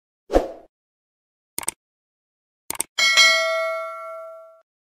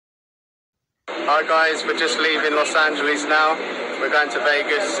Alright guys, we're just leaving Los Angeles now. We're going to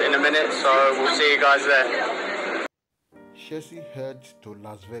Vegas in a minute, so we'll see you guys there. Chelsea heads to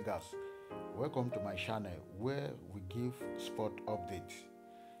Las Vegas. Welcome to my channel where we give sport updates.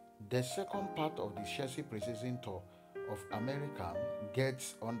 The second part of the Chelsea preseason tour of America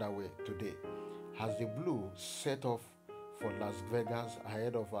gets underway today as the Blues set off for Las Vegas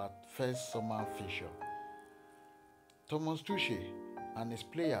ahead of our first summer fixture. Thomas Tuchel and his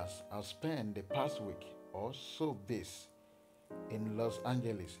players have spent the past week or so based in Los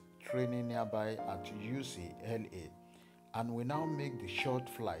Angeles, training nearby at UCLA, and will now make the short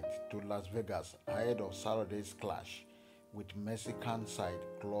flight to Las Vegas ahead of Saturday's clash with Mexican side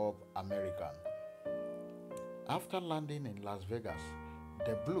Club American. After landing in Las Vegas,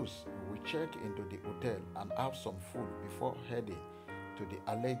 the Blues will check into the hotel and have some food before heading to the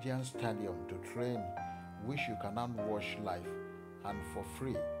Allegiant Stadium to train, which you can now watch live and for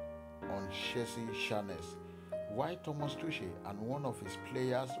free on Chelsea channels. While Thomas Tuchel and one of his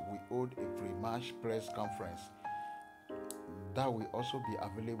players will hold a pre-match press conference that will also be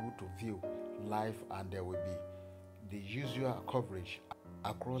available to view live, and there will be the usual coverage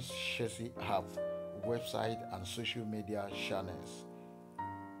across Chelsea app, website and social media channels.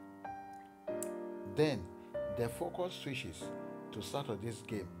 Then the focus switches to Saturday's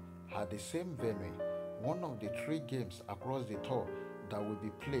game at the same venue, one of the 3 games across the tour that will be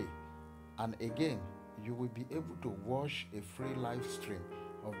played, and again you will be able to watch a free live stream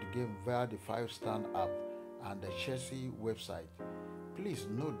of the game via the 5-star app and the Chelsea website. Please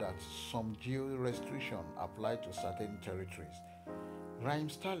note that some geo restrictions apply to certain territories. Raheem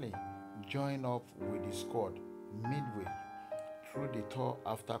Sterling joined up with the squad midway through the tour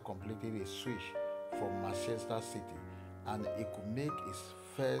after completing a switch from Manchester City, and he could make his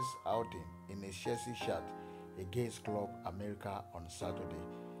first outing in a Chelsea shirt against Club America on Saturday.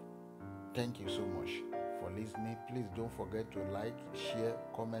 Thank you so much for listening. Please don't forget to like, share,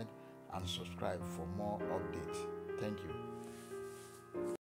 comment and subscribe for more updates. Thank you.